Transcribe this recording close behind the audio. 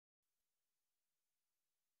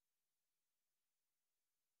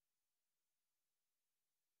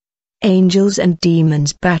Angels and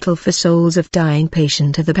demons battle for souls of dying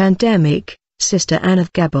patient of the pandemic. Sister Anne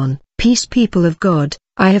of Gabon. Peace, people of God.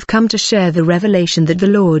 I have come to share the revelation that the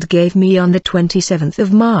Lord gave me on the 27th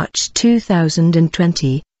of March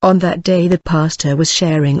 2020. On that day the pastor was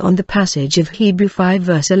sharing on the passage of Hebrew 5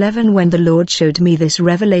 verse 11 when the Lord showed me this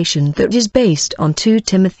revelation that is based on 2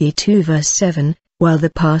 Timothy 2 verse 7. While the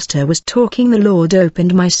pastor was talking, the Lord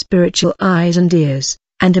opened my spiritual eyes and ears,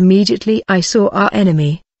 and immediately I saw our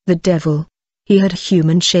enemy, the devil. He had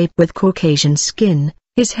human shape with Caucasian skin,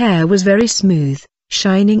 his hair was very smooth,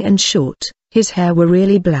 shining and short, his hair were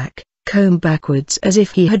really black, combed backwards as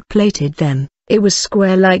if he had plaited them, it was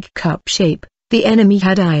square like cup shape. The enemy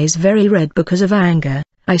had eyes very red because of anger.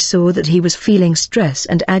 I saw that he was feeling stress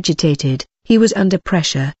and agitated, he was under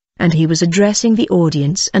pressure, and he was addressing the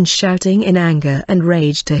audience and shouting in anger and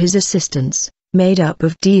rage to his assistants, made up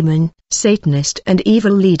of demon, Satanist and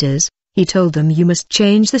evil leaders. He told them, you must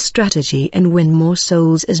change the strategy and win more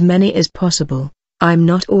souls, as many as possible. I'm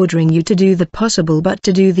not ordering you to do the possible but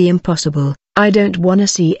to do the impossible. I don't want to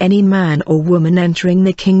see any man or woman entering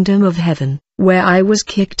the kingdom of heaven, where I was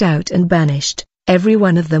kicked out and banished. Every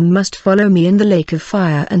one of them must follow me in the lake of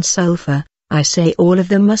fire and sulfur. I say all of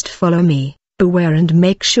them must follow me. Beware and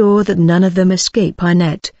make sure that none of them escape our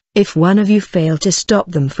net. If one of you fail to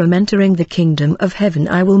stop them from entering the kingdom of heaven,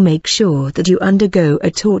 I will make sure that you undergo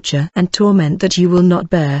a torture and torment that you will not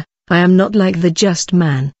bear. I am not like the just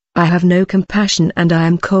man. I have no compassion and I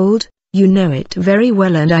am cold. You know it very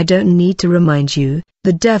well and I don't need to remind you.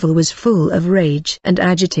 The devil was full of rage and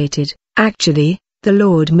agitated. Actually, the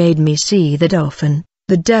Lord made me see that often,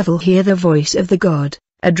 the devil hear the voice of the God,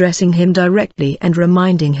 addressing him directly and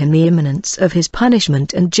reminding him the imminence of his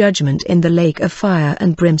punishment and judgment in the lake of fire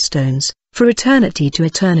and brimstones, for eternity to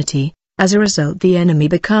eternity. As a result, the enemy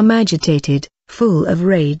become agitated, full of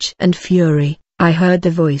rage and fury. I heard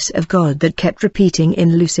the voice of God that kept repeating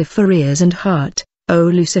in Lucifer's ears and heart, "O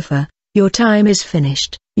Lucifer, your time is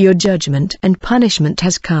finished, your judgment and punishment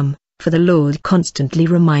has come." For the Lord constantly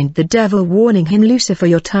remind the devil, warning him, "Lucifer,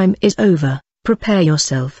 your time is over. Prepare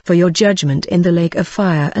yourself for your judgment in the lake of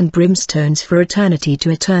fire and brimstones for eternity to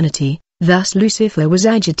eternity." Thus Lucifer was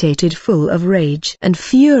agitated, full of rage and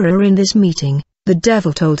fury. In this meeting, the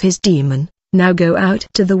devil told his demon, "Now go out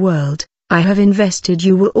to the world. I have invested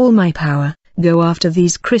you with all my power. Go after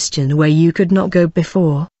these Christian where you could not go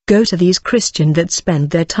before. Go to these Christian that spend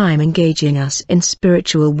their time engaging us in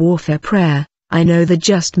spiritual warfare prayer. I know the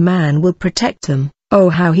just man will protect them." Oh,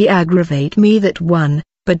 how he aggravate me, that one.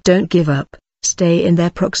 But don't give up. Stay in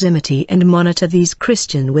their proximity and monitor these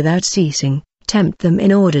Christian without ceasing. Tempt them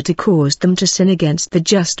in order to cause them to sin against the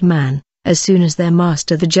just man. As soon as their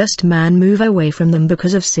master the just man move away from them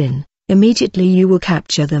because of sin, immediately you will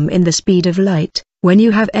capture them in the speed of light. When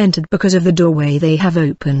you have entered because of the doorway they have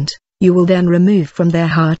opened, you will then remove from their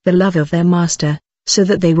heart the love of their master, so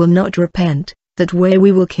that they will not repent. That way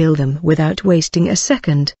we will kill them without wasting a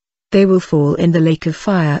second. They will fall in the lake of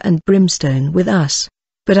fire and brimstone with us.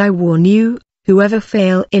 But I warn you, whoever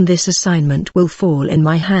fail in this assignment will fall in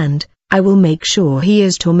my hand. I will make sure he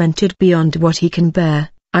is tormented beyond what he can bear.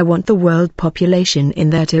 I want the world population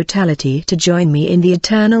in their totality to join me in the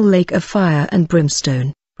eternal lake of fire and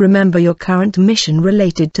brimstone. Remember your current mission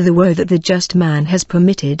related to the woe that the just man has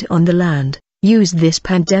permitted on the land. Use this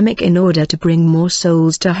pandemic in order to bring more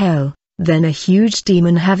souls to hell. Then a huge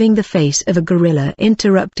demon having the face of a gorilla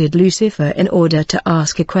interrupted Lucifer in order to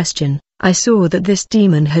ask a question. I saw that this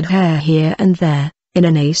demon had hair here and there, in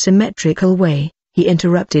an asymmetrical way. He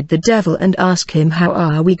interrupted the devil and asked him, "How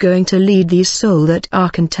are we going to lead these souls that are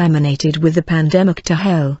contaminated with the pandemic to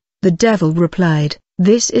hell?" The devil replied,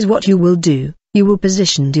 "This is what you will do. You will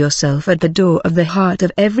position yourself at the door of the heart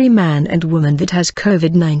of every man and woman that has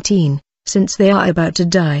COVID-19, since they are about to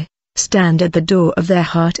die. Stand at the door of their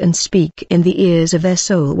heart and speak in the ears of their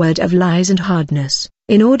soul word of lies and hardness,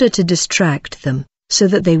 in order to distract them, so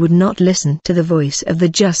that they would not listen to the voice of the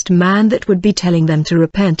just man that would be telling them to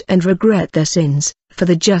repent and regret their sins. For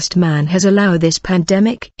the just man has allowed this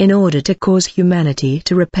pandemic in order to cause humanity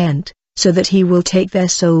to repent, so that he will take their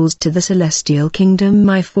souls to the celestial kingdom,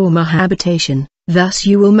 my former habitation. Thus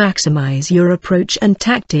you will maximize your approach and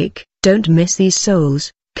tactic. Don't miss these souls.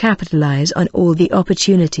 Capitalize on all the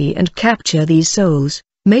opportunity and capture these souls.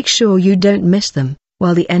 Make sure you don't miss them."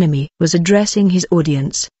 While the enemy was addressing his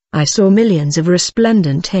audience, I saw millions of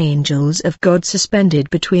resplendent angels of God suspended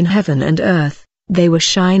between heaven and earth. They were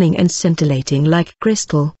shining and scintillating like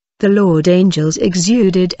crystal. The Lord angels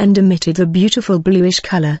exuded and emitted a beautiful bluish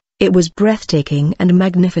color. It was breathtaking and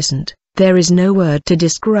magnificent. There is no word to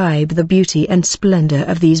describe the beauty and splendor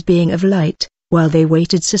of these beings of light. While they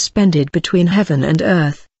waited suspended between heaven and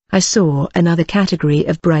earth, I saw another category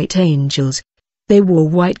of bright angels. They wore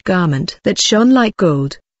white garment that shone like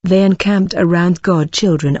gold. They encamped around God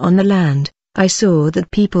children on the land. I saw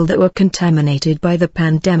that people that were contaminated by the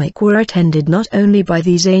pandemic were attended not only by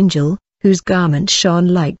these angels, whose garments shone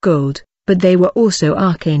like gold, but they were also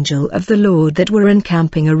archangel of the Lord that were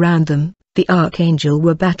encamping around them. The archangel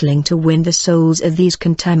were battling to win the souls of these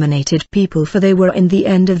contaminated people, for they were in the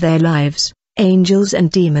end of their lives. Angels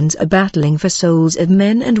and demons are battling for souls of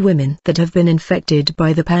men and women that have been infected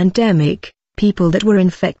by the pandemic. People that were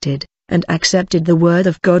infected, and accepted the word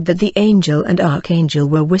of God that the angel and archangel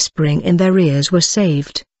were whispering in their ears, were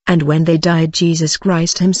saved, and when they died Jesus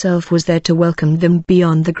Christ himself was there to welcome them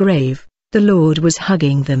beyond the grave. The Lord was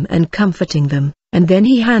hugging them and comforting them, and then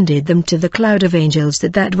he handed them to the cloud of angels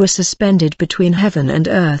that were suspended between heaven and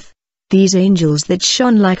earth. These angels that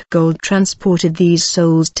shone like gold transported these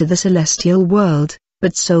souls to the celestial world,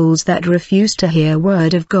 but souls that refused to hear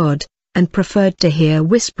word of God, and preferred to hear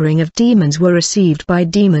whispering of demons, were received by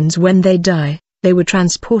demons when they die. They were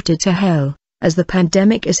transported to hell. As the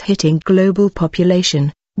pandemic is hitting global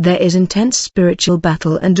population, there is intense spiritual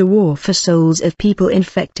battle and a war for souls of people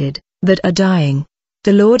infected, that are dying.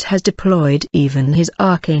 The Lord has deployed even his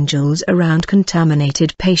archangels around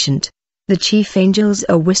contaminated patient. The chief angels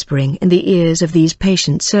are whispering in the ears of these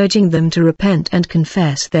patients, urging them to repent and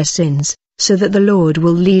confess their sins, so that the Lord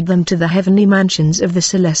will lead them to the heavenly mansions of the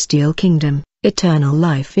celestial kingdom. Eternal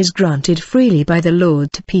life is granted freely by the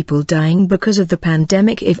Lord to people dying because of the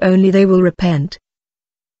pandemic if only they will repent.